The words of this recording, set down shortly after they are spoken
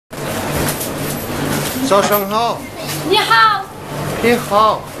早上好。你好。你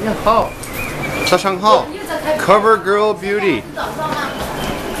好，你好。早上好。Cover Girl Beauty.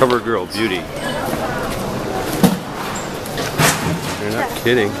 Cover Girl Beauty. You're not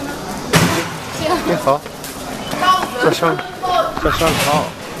kidding. 你好。早上好。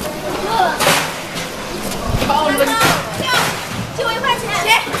借我1块钱。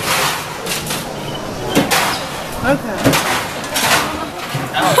OK。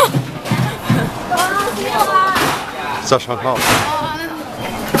早上好。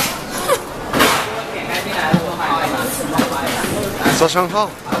早上好。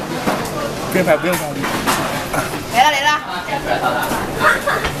不用拍，不用拍。来了来了。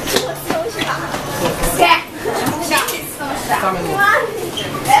谁？上面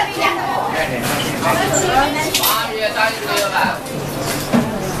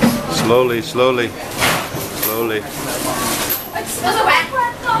Slowly, slowly, slowly.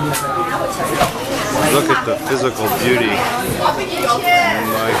 Look at the physical beauty.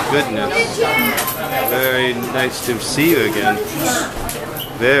 My goodness. Very nice to see you again.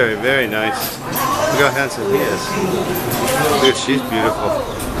 Very, very nice. Look how handsome he is. Look, she's beautiful.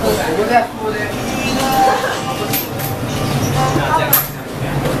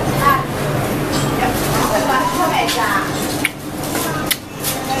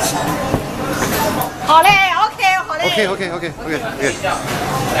 Okay, okay, okay, okay, okay.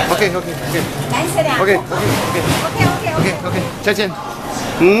 Okay, okay, okay. Okay, okay, okay, okay. 再见。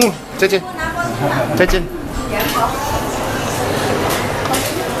再见。再见。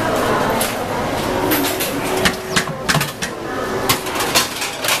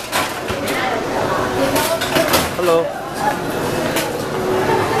Hello.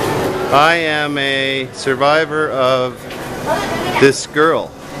 I am a survivor of this girl.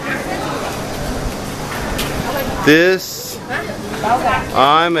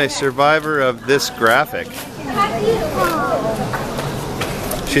 I'm a survivor of this graphic.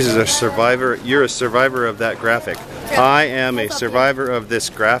 She's a survivor. You're a survivor of that graphic. I am a survivor of this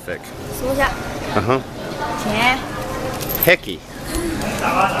graphic. Hecky.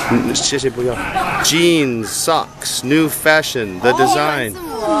 Jeans, socks, new fashion, the design.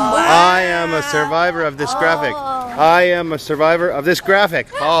 I am a survivor of this graphic. I am a survivor of this graphic.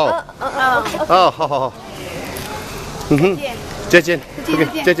 Oh. 再见。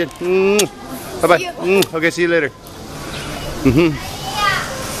Okay, 再见。Bye bye. Okay, see you later.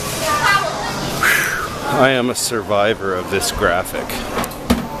 I am a survivor of this graphic.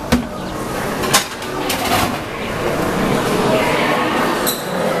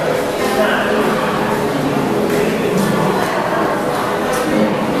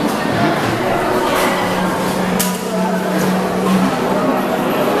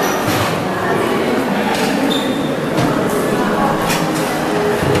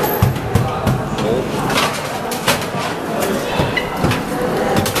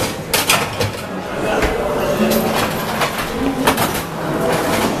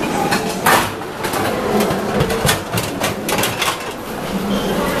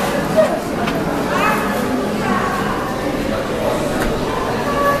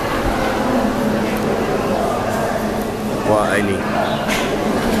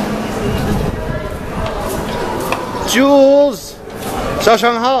 Jules! 早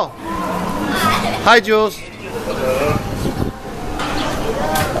上好 Hi Jules!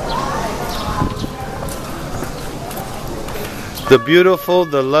 The beautiful,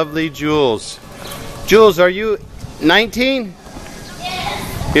 the lovely Jules. Jules, are you 19?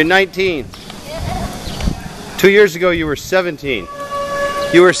 Yes. You're 19. Yes. 2 years ago you were 17.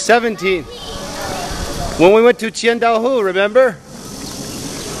 You were 17. When we went to Jiande Yucai, remember?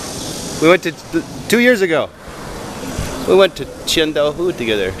 We went to 2 years ago. We went to Jiande Yucai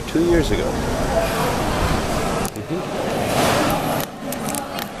together 2 years ago.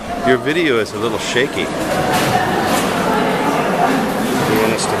 Your video is a little shaky. You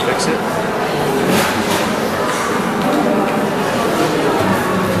want us to fix it?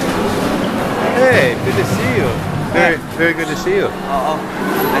 Hey, good to see you. Very good to see you. Oh,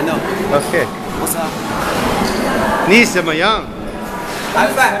 I know. Okay. What's up? 你怎么样? I'm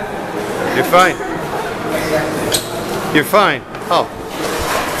fine. You're fine. You're fine. Oh.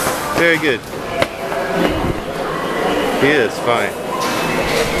 Very good. He is fine.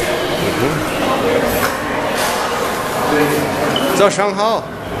 So Shanghai.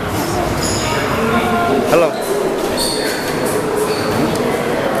 Hello.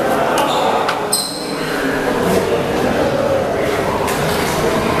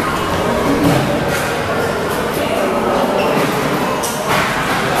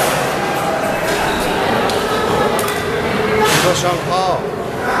 So Shanghai.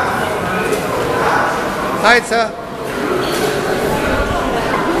 Hi, sir.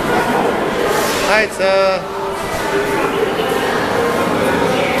 Hi, sir.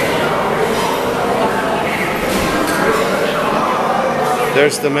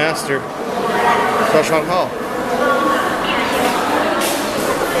 There's the master. Hao.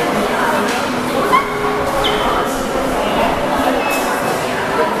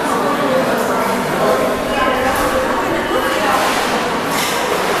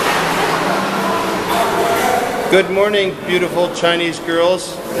 Good morning, beautiful Chinese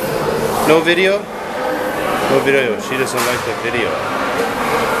girls. No video? No video. She doesn't like the video.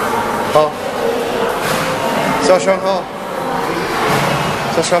 Hao. 早上好。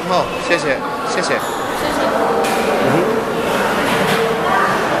早上好，谢谢，谢谢。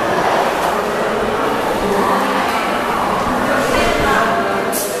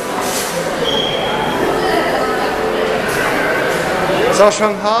早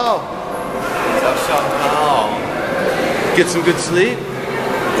上好。早上好。Get some good sleep.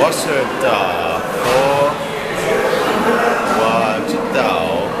 我是的，我知道，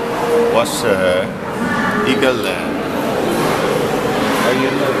我是一个人。 Are you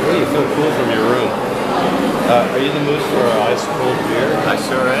in the, what do you feel cool from your room? Are you in the mood for an ice cold beer? I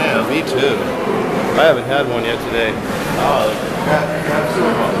sure am. Me too. I haven't had one yet today.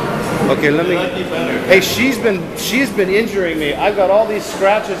 Okay, let me. Hey, she's been injuring me. I've got all these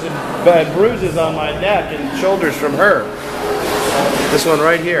scratches and bruises on my neck and shoulders from her. This one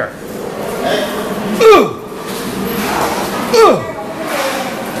right here. Ooh. Ooh.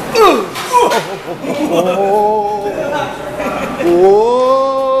 Ooh. Oh. Whoa!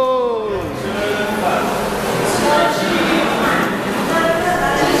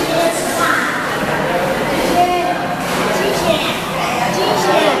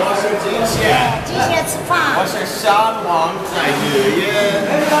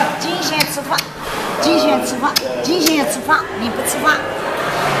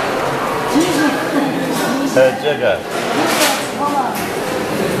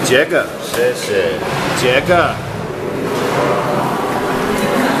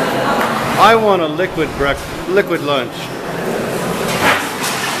 I want a liquid lunch.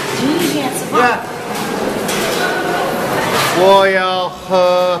 Yeah. 我要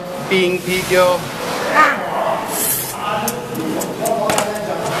喝冰啤酒。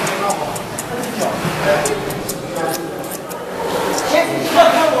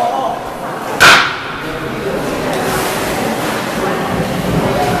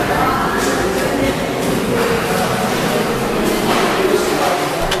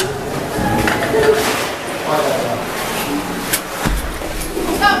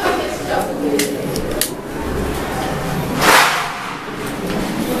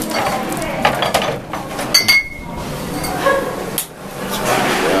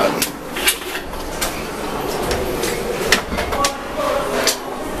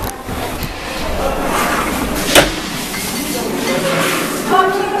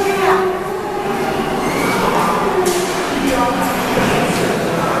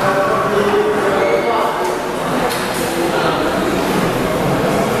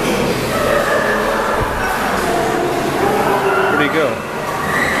Go.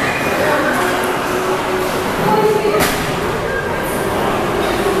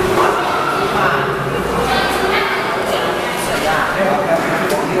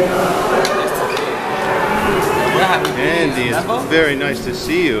 Andy, it's very nice to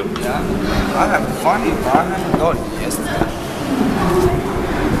see you. Yeah, I have funny, but I haven't got it yesterday.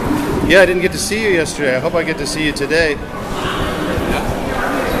 Yeah, I didn't get to see you yesterday. I hope I get to see you today.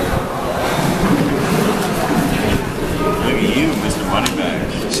 You, Mr.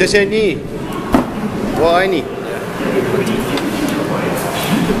 Moneybags. 谢谢你，我爱你。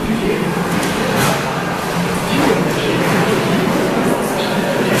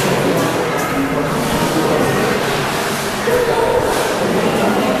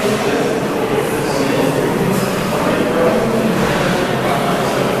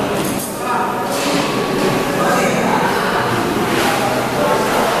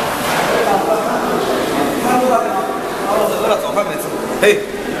Hey,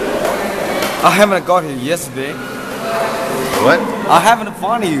 I haven't got it yesterday. What? I haven't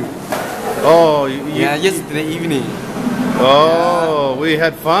found you. Oh, Yeah, yesterday evening. Oh, we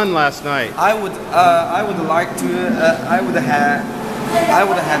had fun last night. I would like to. I would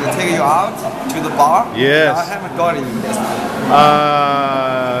have to take you out to the bar. Yes. I haven't got it yesterday.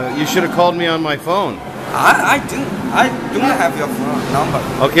 You should have called me on my phone. I don't have your phone number.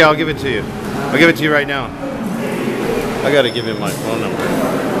 Okay, I'll give it to you. I'll give it to you right now. I gotta give him my phone number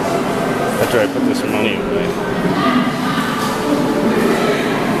after I put this money away.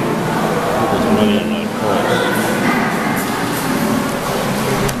 Put this money in my purse.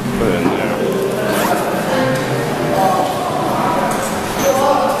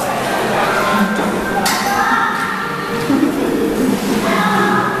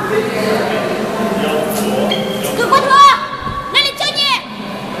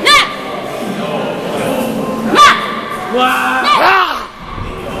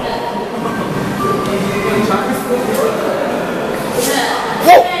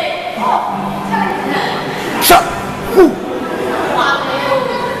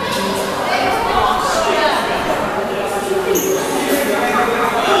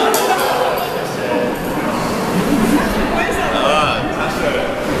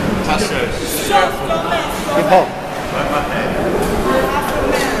 Oh.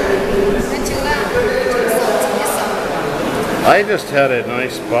 I just had a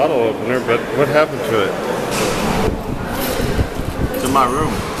nice bottle opener, but what happened to it? It's in my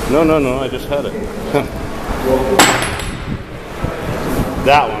room. No, I just had it.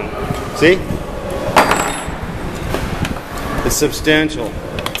 That one. See? It's substantial.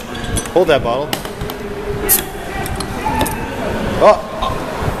 Hold that bottle. Oh!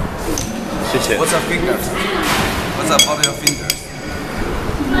 What's our fingers? What's up all your fingers?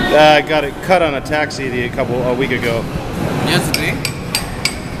 I got it cut on a taxi a week ago. Yesterday?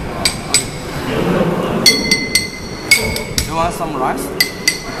 You want some rice?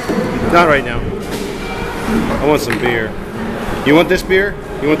 Not right now. I want some beer. You want this beer?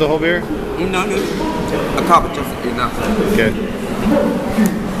 You want the whole beer? No. A cup just enough. Okay.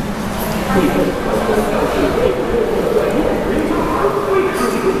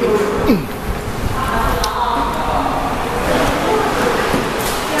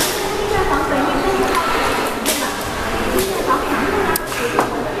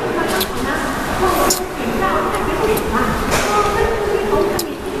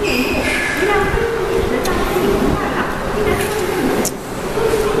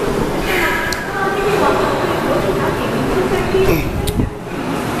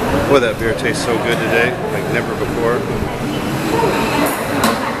 'Boy, that beer tastes so good today, like never before.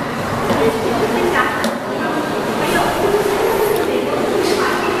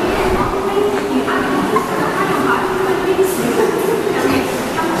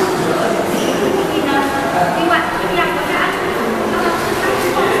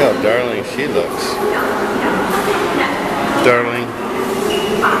 Look how darling she looks. Darling.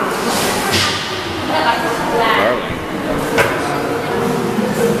 Darling.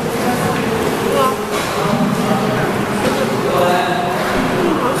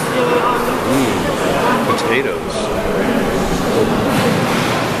 Potatoes.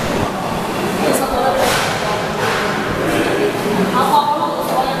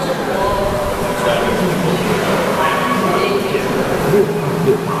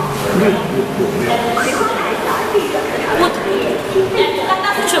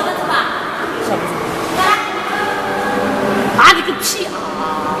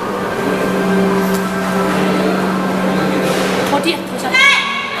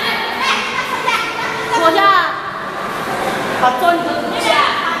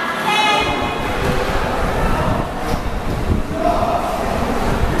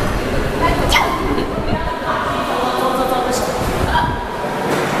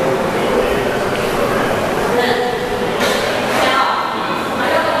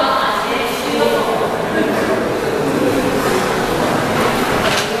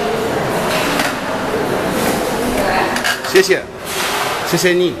谢谢，谢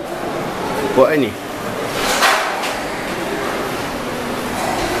谢你，我爱你。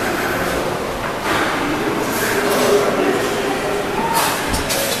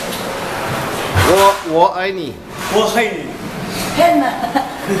我爱你，我爱你。天哪！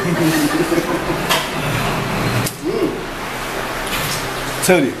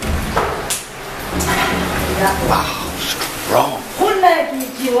这里。哇 ，strong。混来几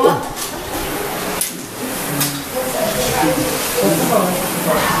酒。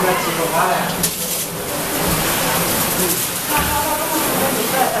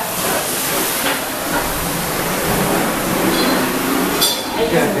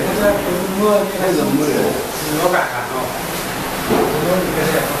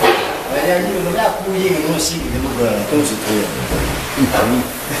 人家你们家故意给我洗的那个东西头，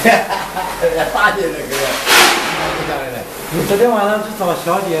人家大姐那个，你昨天晚上去找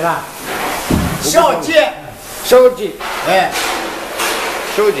小姐了？小姐，小姐，哎，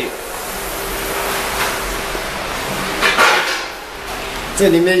收集。这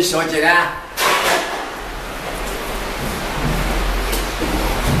里面有小姐呢。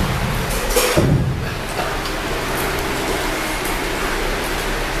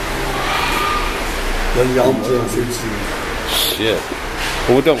 要咬这样生气。Shit，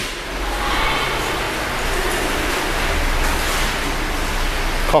 不动。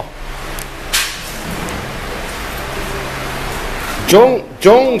靠。中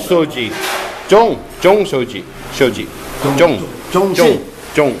手机，中手机，中。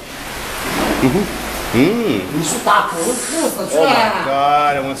你是大口子出 Oh 来 my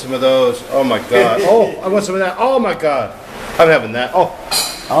god, I want some of those. Oh my god. Oh, I want some of that. Oh my god. I'm having that. Oh.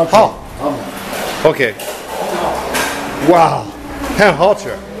 好。Okay. Wow. 很好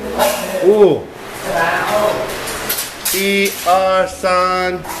吃。哦。1、2、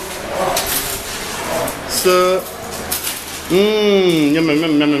3、4。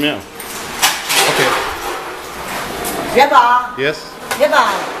喵。Okay. 别吧， Yes. 别吧，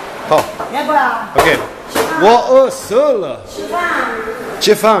 Oh. 别吧， Okay. 我饿死了。吃饭。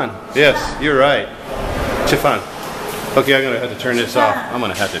 Chiffon. Yes, you're right. Chiffon. Okay, I'm gonna have to turn this off. I'm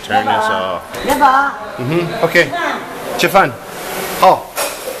gonna have to turn this off. 别吧， Okay. 吃饭。 Chiffon. Oh.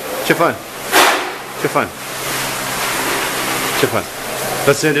 Chiffon. Chiffon. Chiffon.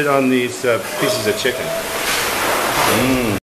 Let's end it on these pieces of chicken.